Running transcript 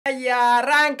Y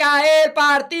arranca el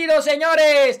partido,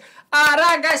 señores.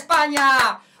 Arranca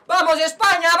España. Vamos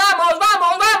España, vamos,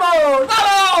 vamos, vamos,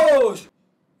 vamos.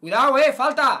 Cuidado,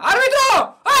 falta.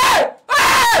 ¡Árbitro!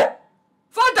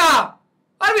 ¡Falta!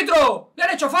 ¡Árbitro! ¡Le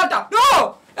han hecho falta!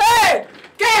 ¡No!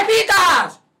 ¿Qué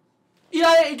pitas? ¿Y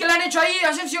qué le han hecho ahí?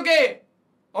 ¿Asensio qué?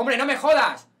 Hombre, no me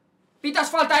jodas. Pitas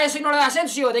falta eso y no le da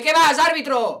Asensio. ¿De qué vas,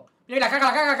 árbitro? Mira, la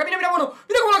caga. Mira, Bono.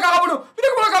 Mira cómo la caga Bono. Mira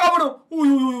cómo la caga Bono.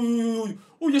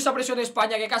 Uy, esa presión de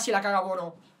España que casi la caga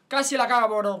Bono. Casi la caga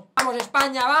Bono. Vamos,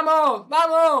 España, vamos,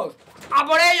 vamos. ¡A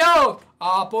por ellos!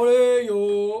 ¡A por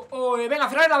ellos! Oye, venga,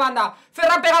 Ferran en la banda.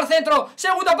 Ferran pega al centro.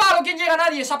 Segundo palo. ¿Quién llega?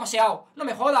 Nadie. Se ha paseado. No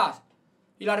me jodas.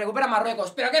 Y la recupera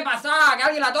Marruecos. ¿Pero qué pasa? Que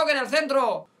alguien la toque en el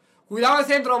centro. Cuidado el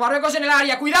centro. Marruecos en el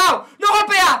área. ¡Cuidado! ¡No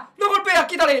golpea! ¡No golpea!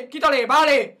 Quítale.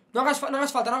 Vale. No hagas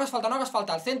falta.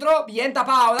 Al centro. Bien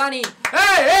tapado, Dani.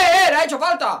 Le ha hecho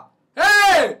falta.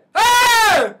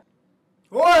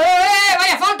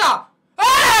 ¡Vaya falta!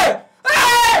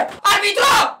 ¡Árbitro!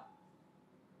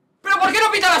 ¿Pero por qué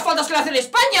no pita las faltas que le hacen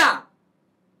España?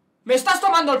 Me estás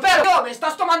tomando el pelo,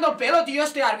 tío,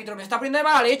 este árbitro. Me está poniendo de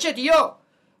mala leche, tío.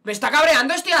 Me está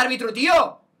cabreando este árbitro,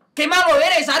 tío. ¡Qué malo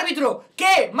eres, árbitro!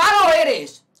 ¡Qué malo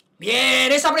eres!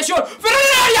 Bien, esa presión. ¡Ferran en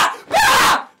el área!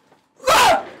 ¡Pega!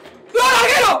 ¡Gol! ¡No,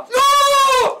 larguero!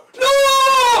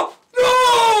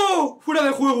 ¡No! ¡Fuera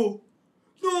de juego!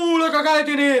 ¡No! La que acaba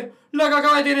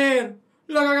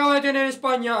de tener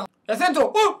España. El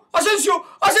centro. ¡Oh! ¡Asensio!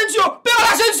 ¡Pégale,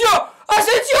 Asensio!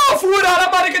 ¡Asensio! ¡Fuera! ¡La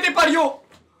madre que te parió!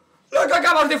 La que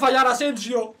acabas de fallar,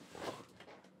 Asensio.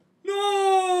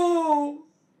 ¡No!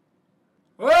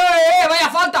 ¡Vaya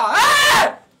falta!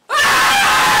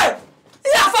 ¿Y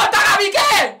la falta, Gaby,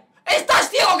 qué? ¿Estás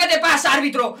ciego? ¿Qué te pasa,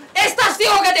 árbitro? ¿Estás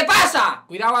ciego? ¿Qué te pasa?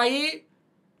 Cuidado ahí.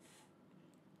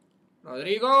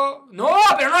 Rodrigo. ¡No!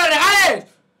 ¡Pero no le regales!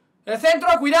 El centro,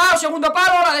 cuidado, segundo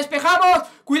palo, la despejamos.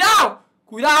 ¡Cuidado!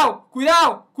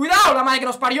 La madre que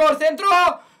nos parió, el centro.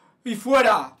 Y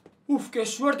fuera. Uf, qué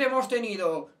suerte hemos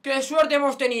tenido.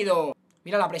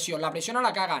 Mira la presión no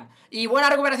la cagan. Y buena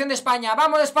recuperación de España.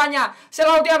 ¡Vamos de España! ¡Se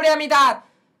la última primera mitad!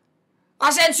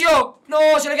 ¡Asensio!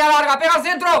 ¡No! Se le queda larga. ¡Pega al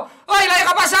centro! ¡Ay, la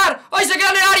deja pasar! ¡Ay, se queda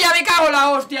en el área! ¡Me cago en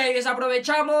la hostia! Y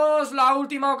desaprovechamos la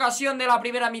última ocasión de la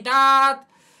primera mitad.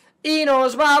 Y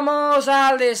nos vamos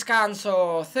al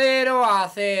descanso.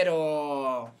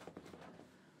 0-0.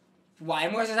 Buah,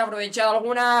 hemos desaprovechado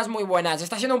algunas muy buenas.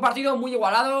 Está siendo un partido muy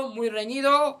igualado, muy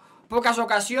reñido. Pocas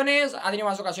ocasiones. Ha tenido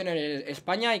más ocasiones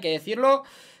España, hay que decirlo.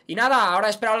 Y nada, ahora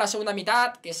esperar la segunda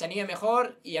mitad, que se anime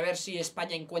mejor. Y a ver si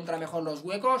España encuentra mejor los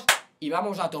huecos. Y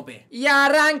vamos a tope. Y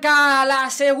arranca la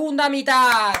segunda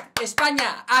mitad.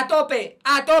 España, a tope.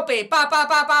 Pa.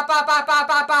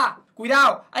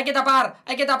 Cuidado, hay que tapar.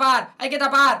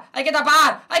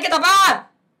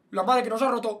 La madre que nos ha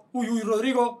roto. Uy,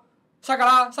 Rodrigo.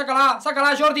 Sácala,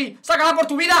 Jordi. Sácala por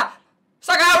tu vida.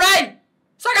 Sácala, Unai.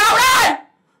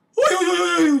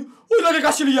 Uy, la que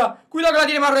casi lía. Cuidado que la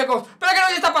tiene Marruecos. ¿Pero qué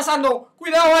nos está pasando?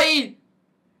 Cuidado ahí,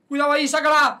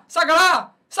 sácala.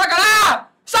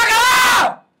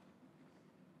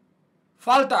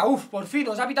 Falta, por fin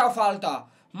nos ha pitado falta.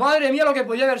 Madre mía, lo que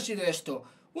podría haber sido esto.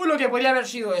 La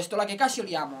que casi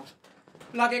liamos.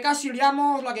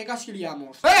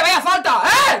 ¡Vaya falta!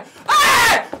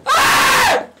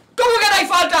 ¿Cómo que no hay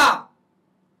falta?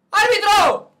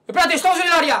 ¡Árbitro! Espérate, estamos en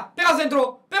el área. Pega al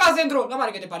centro. La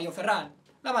madre que te parió, Ferran.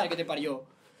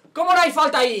 ¿Cómo no hay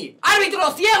falta ahí? ¡Árbitro,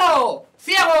 ciego!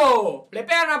 Le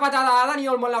pegan una patada a Dani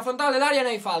Olmo en la frontal del área y no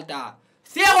hay falta.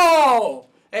 ¡Ciego!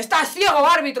 ¡Estás ciego,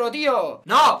 árbitro, tío!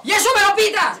 ¡No! ¡Y eso me lo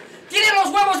pitas! ¡Tienes los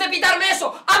huevos de pitarme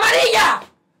eso! ¡Amarilla!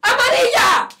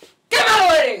 ¡Qué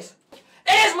malo eres!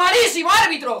 ¡Eres malísimo,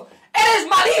 árbitro! ¡Eres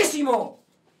malísimo!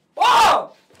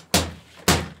 ¡Oh!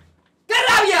 ¡Qué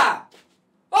rabia!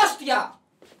 ¡Hostia!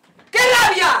 ¡Qué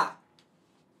rabia!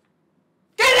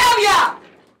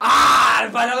 ¡Ah! El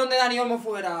balón de Dani Olmo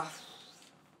fuera.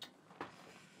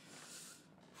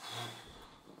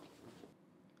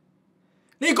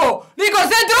 ¡Nico! ¡El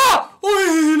centro!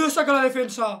 ¡Uy! Lo saca la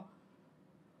defensa.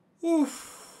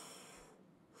 ¡Uf!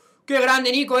 ¡Qué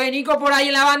grande, Nico, Nico por ahí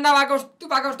en la banda va a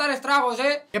costar estragos,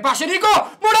 ¡Que pase, Nico!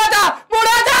 ¡Morata!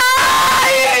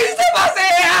 ¡Ay! ¡Se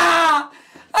pasea!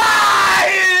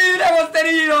 ¡Ay! ¡Lo hemos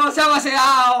tenido! ¡Se ha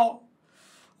paseado!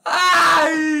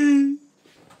 ¡Ay!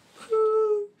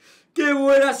 ¡Qué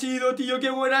buena ha sido, tío!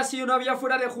 No había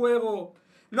fuera de juego.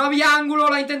 No había ángulo,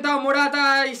 lo ha intentado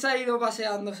Morata y se ha ido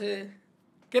paseándose.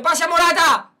 ¡Que pase,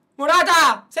 Morata!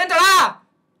 ¡Céntrala!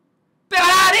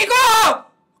 ¡Pégala, Nico!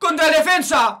 ¡Contra el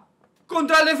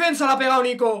defensa la ha pegado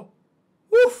Nico.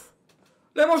 ¡Uf!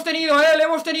 Le hemos tenido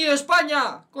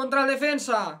España. Contra el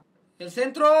defensa. El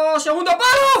centro, segundo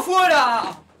palo, fuera.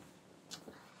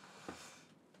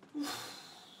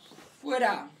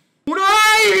 Fuera.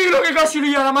 ¡Unai! Lo que casi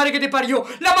lías, la madre que te parió.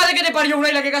 La madre que te parió,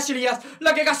 Unai, la que casi lías.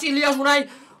 La que casi lías, Unai.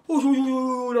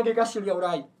 Uy, la que casi lía,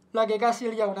 Unai. La que casi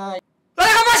lía, Unai. ¡La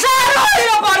deja pasar! ¡Ay,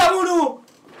 la para, Bruno!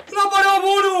 ¡La para,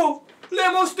 Bruno! ¡Le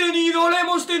hemos tenido, le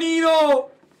hemos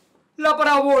tenido! La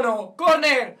para, Bruno.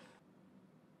 ¡Corner!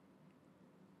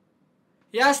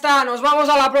 Ya está, nos vamos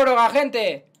a la prórroga,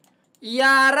 gente. Y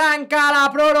arranca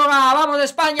la prórroga. ¡Vamos,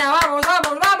 España! ¡Vamos,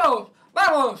 vamos, vamos!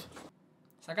 ¡Vamos!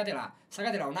 Sácatela,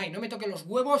 sácatela, Unai, no me toques los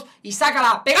huevos y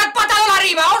sácala. ¡Pegad patadón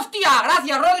arriba! ¡Hostia!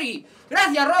 Gracias, Rodri.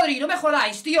 Gracias, Rodri. No me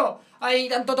jodáis, tío. Ay,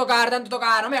 tanto tocar,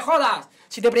 no me jodas.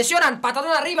 Si te presionan,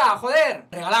 patadón arriba, joder.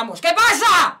 Regalamos. ¿Qué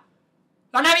pasa?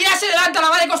 La Navidad se adelanta, la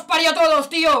madre que os parió a todos,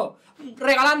 tío.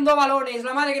 Regalando balones,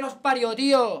 la madre que nos parió,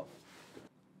 tío.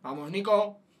 Vamos,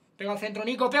 Nico. Pega al centro,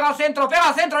 Nico. Pega al centro,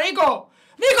 Nico.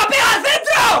 ¡Nico, pega al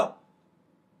centro!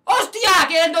 ¡Hostia!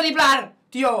 Queriendo diplar,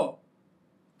 tío.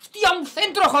 ¡Hostia, un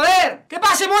centro, joder! ¡Que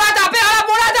pase, Morata! ¡Pégala,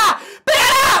 Morata!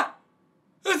 ¡Pégala!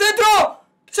 ¡El centro!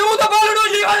 ¡Segundo palo no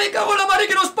llega! ¡Me cago en la madre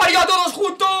que nos parió a todos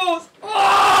juntos!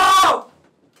 ¡Oh!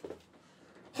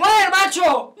 ¡Joder,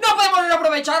 macho! ¡No podemos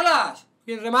aprovecharlas!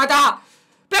 ¿Quién remata?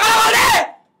 ¡Pégala,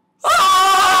 vale!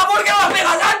 ¡Oh! ¿Por qué no la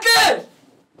pegas antes?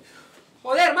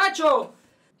 ¡Joder, macho!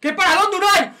 ¡Qué paradón de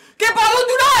Unai! ¡Qué paradón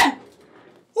de Unai!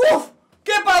 ¡Uf!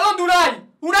 ¡Qué paradón de Unai!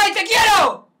 ¡Unai, te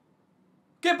quiero!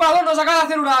 ¡Qué paradón nos acaba de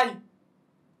hacer Unai!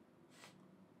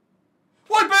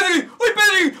 ¡Uy, Pedri! ¡Uy,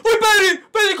 Pedri! ¡Uy, Pedri!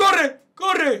 ¡Pedri, corre!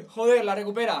 ¡Corre! Joder, la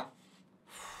recupera.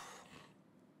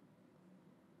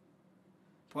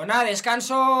 Pues nada,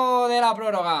 descanso de la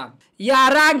prórroga. Y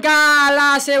arranca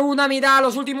la segunda mitad,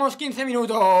 los últimos 15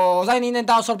 minutos. Han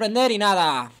intentado sorprender y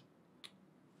nada.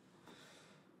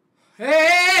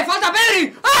 ¡Falta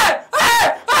Pedri!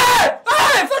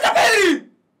 ¡Falta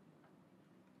Pedri!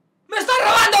 ¡Me están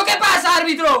robando! ¿Qué pasa,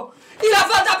 árbitro? ¿Y la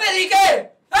falta Pedri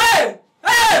qué?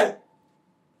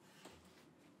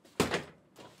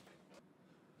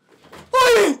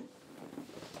 ¡Uy!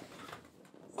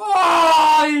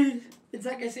 ¡Ay!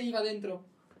 Pensaba que se iba dentro.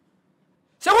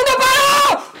 ¡Segundo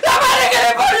palo! ¡La madre que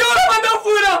le parió! ¡La mandó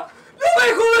fuera! ¡No me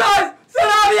jodas!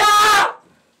 ¡Sarabia!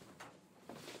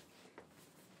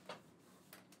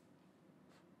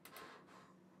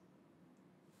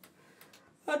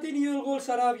 Ha tenido el gol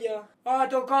Sarabia. Ha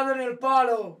tocado en el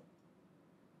palo.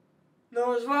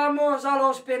 Nos vamos a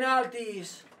los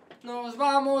penaltis. Nos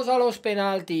vamos a los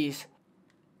penaltis.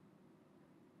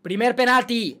 Primer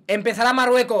penalti. Empezará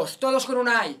Marruecos. Todos con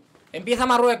Unai. Empieza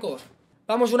Marruecos.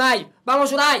 Vamos, Unai.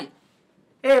 Vamos, Unai.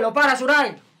 Lo paras,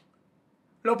 Unai.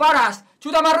 Lo paras.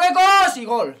 Chuta Marruecos y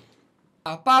gol.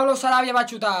 A Pablo Sarabia va a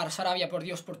chutar. Sarabia, por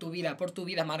Dios, por tu vida,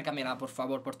 márcamela, por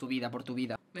favor, por tu vida.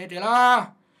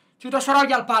 Métela. Chuta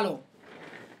Sarabia al palo.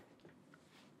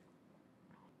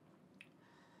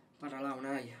 Párala,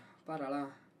 Unai. Párala.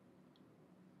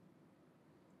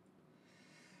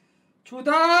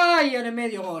 Chuta y en el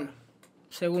medio gol.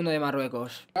 Segundo de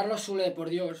Marruecos. Carlos Sule, por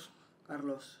Dios.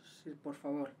 Carlos, sí, por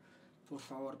favor. Por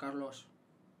favor, Carlos.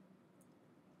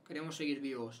 Queremos seguir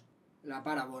vivos. La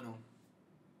para Bono.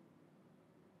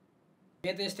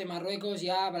 Mete este Marruecos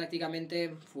ya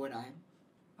prácticamente fuera,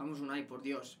 Vamos, Unai, por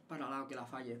Dios. Párala o que la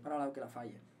falle. Párala o que la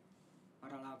falle.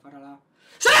 Párala.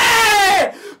 ¡Sí!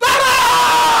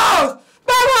 ¡Vamos!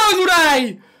 ¡Vamos,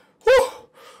 Unai!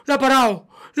 La ha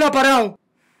parado.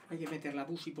 Hay que meterla,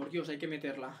 Busi, por Dios, hay que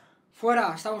meterla.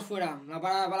 Fuera, estamos fuera. La ha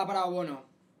parado Bono.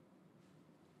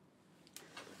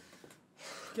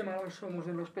 Qué malos somos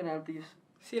en los penaltis.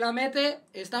 Si la mete,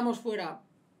 estamos fuera.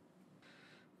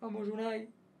 Vamos, Unai.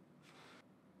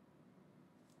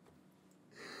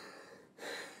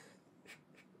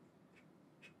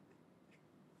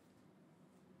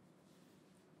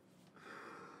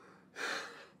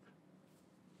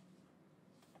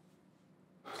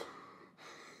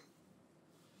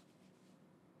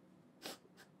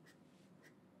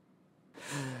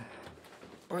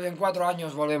 Pues en 4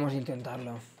 años volvemos a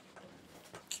intentarlo.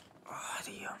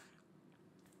 Tío.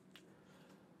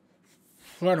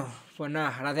 Bueno, pues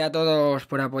nada, gracias a todos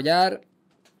por apoyar.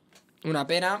 Una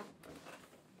pena.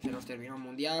 Se nos terminó el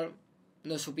mundial.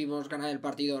 No supimos ganar el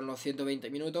partido en los 120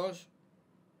 minutos.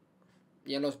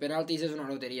 Y en los penaltis es una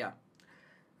lotería.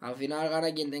 Al final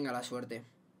gana quien tenga la suerte.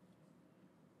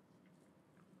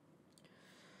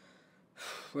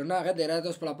 Pues nada, gente, gracias a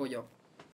todos por el apoyo.